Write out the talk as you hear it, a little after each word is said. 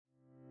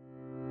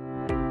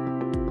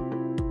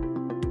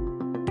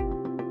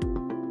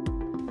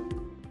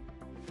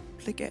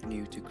Click Add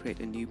New to create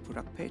a new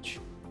product page.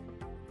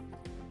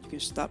 You can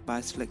start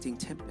by selecting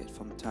template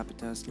from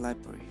Tapita's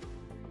library.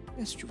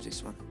 Let's choose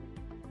this one.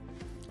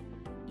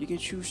 You can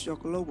choose your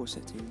global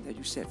setting that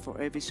you set for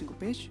every single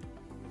page,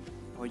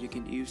 or you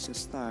can use the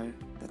style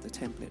that the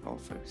template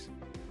offers.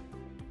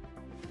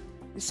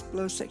 This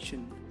blur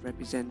section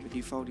represents the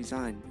default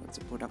design of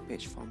the product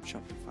page from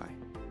Shopify.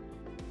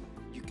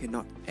 You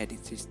cannot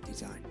edit this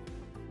design.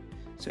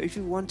 So if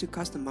you want to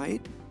customize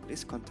it,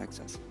 please contact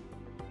us.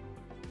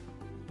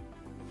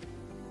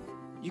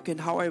 You can,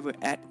 however,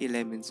 add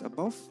elements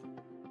above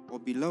or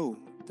below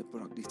the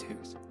product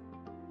details.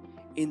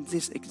 In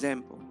this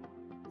example,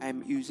 I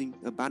am using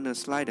a banner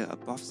slider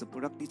above the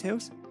product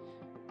details,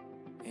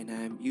 and I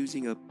am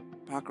using a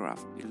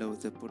paragraph below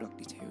the product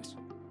details.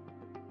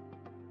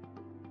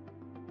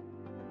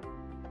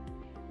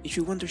 If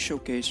you want to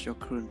showcase your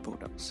current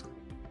products,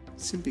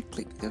 simply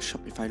click the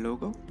Shopify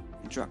logo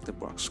and drag the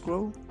box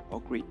scroll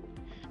or grid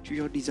to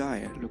your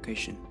desired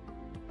location.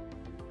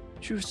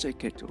 Choose a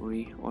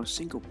category or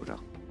single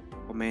product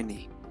or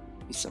many.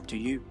 It's up to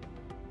you.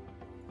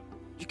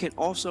 You can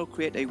also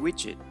create a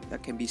widget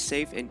that can be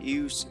saved and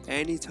used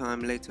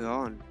anytime later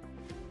on.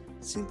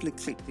 Simply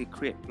click the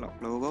Create Blog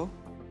logo,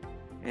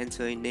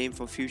 enter a name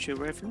for future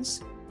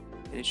reference,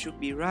 and it should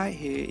be right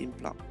here in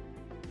Blog,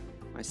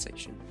 my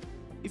section.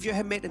 If you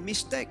have made a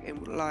mistake and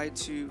would like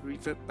to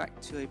revert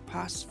back to a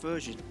past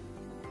version,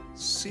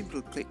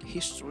 simply click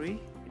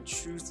History and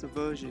choose the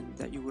version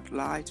that you would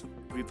like to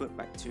revert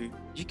back to.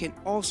 You can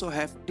also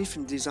have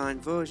different design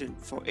versions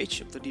for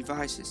each of the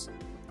devices: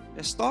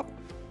 desktop,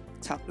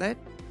 tablet,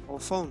 or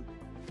phone.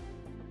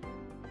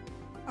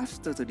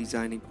 After the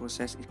designing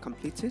process is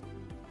completed,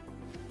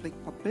 click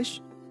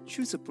Publish,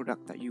 choose the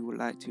product that you would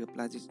like to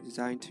apply this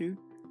design to,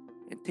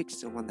 and pick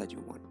the one that you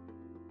want.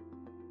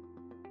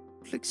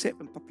 Click Save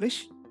and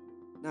Publish.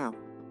 Now,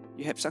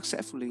 you have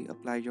successfully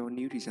applied your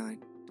new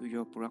design to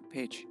your product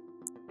page.